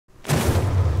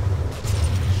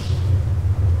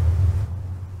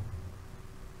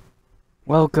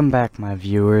Welcome back, my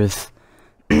viewers.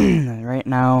 Right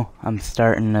now, I'm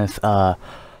starting this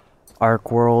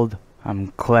ARK world.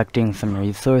 I'm collecting some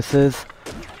resources,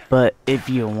 but if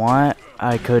you want,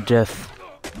 I could just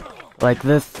like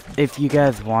this. If you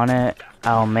guys want it,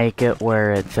 I'll make it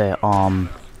where it's a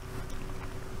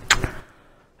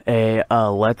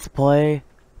let's play.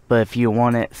 But if you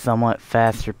want it somewhat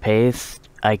faster paced,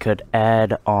 I could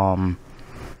add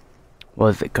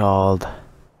what's it called?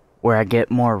 Where I get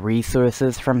more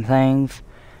resources from things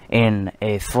and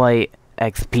a slight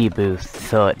XP boost,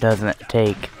 so it doesn't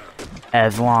take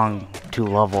as long to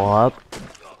level up.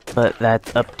 But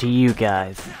that's up to you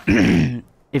guys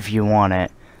if you want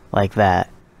it like that.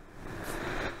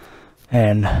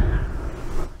 And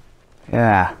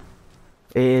yeah,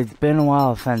 it's been a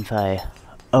while since I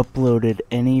uploaded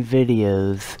any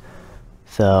videos,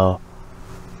 so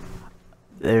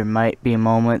there might be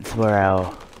moments where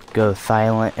I'll go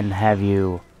silent and have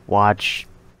you watch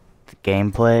the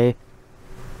gameplay.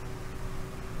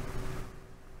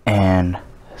 And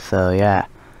so yeah,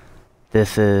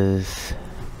 this is,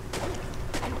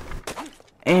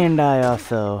 and I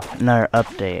also, another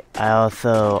update, I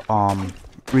also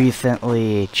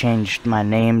recently changed my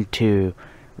name to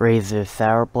Razor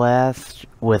Sour Blast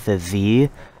with a Z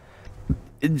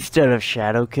instead of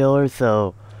Shadow Killer,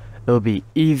 so it'll be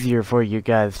easier for you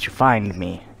guys to find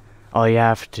me. All you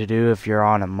have to do, if you're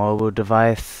on a mobile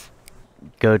device,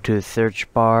 go to the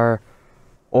search bar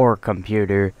or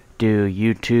computer, do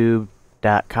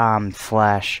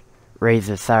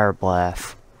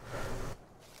youtube.com/RazorSourBlast.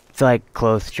 It's like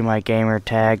close to my gamer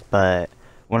tag, but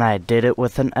when I did it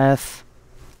with an S,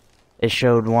 it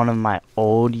showed one of my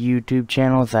old YouTube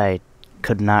channels I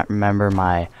could not remember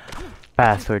my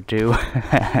password to.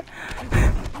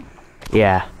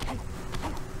 Yeah.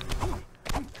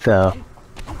 So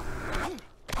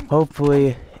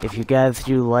hopefully, if you guys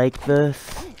do like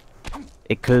this,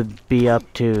 it could be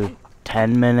up to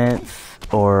 10 minutes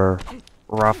or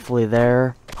roughly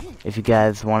there if you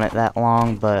guys want it that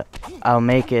long, but I'll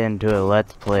make it into a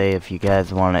let's play if you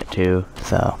guys want it to,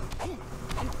 so.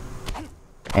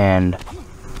 And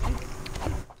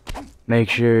make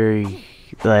sure you,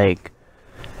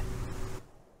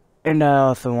 and I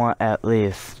also want at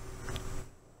least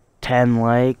 10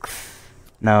 likes.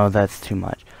 No, that's too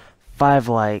much. 5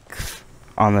 likes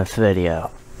on this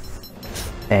video,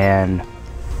 and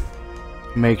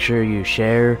make sure you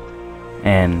share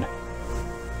and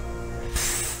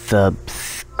subscribe.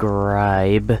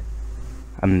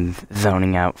 I'm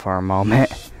zoning out for a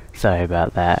moment. Sorry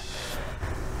about that.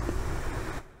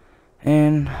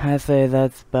 And I say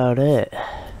that's about it.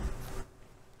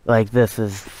 Like, this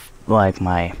is like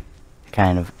my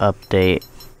kind of update,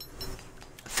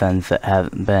 since it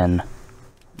hasn't been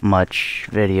much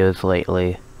videos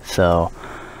lately, so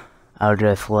I'll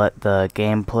just let the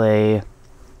gameplay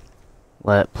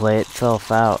play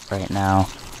itself out right now.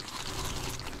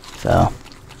 So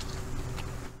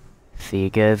see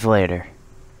you guys later.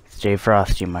 Stay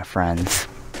frosty, my friends.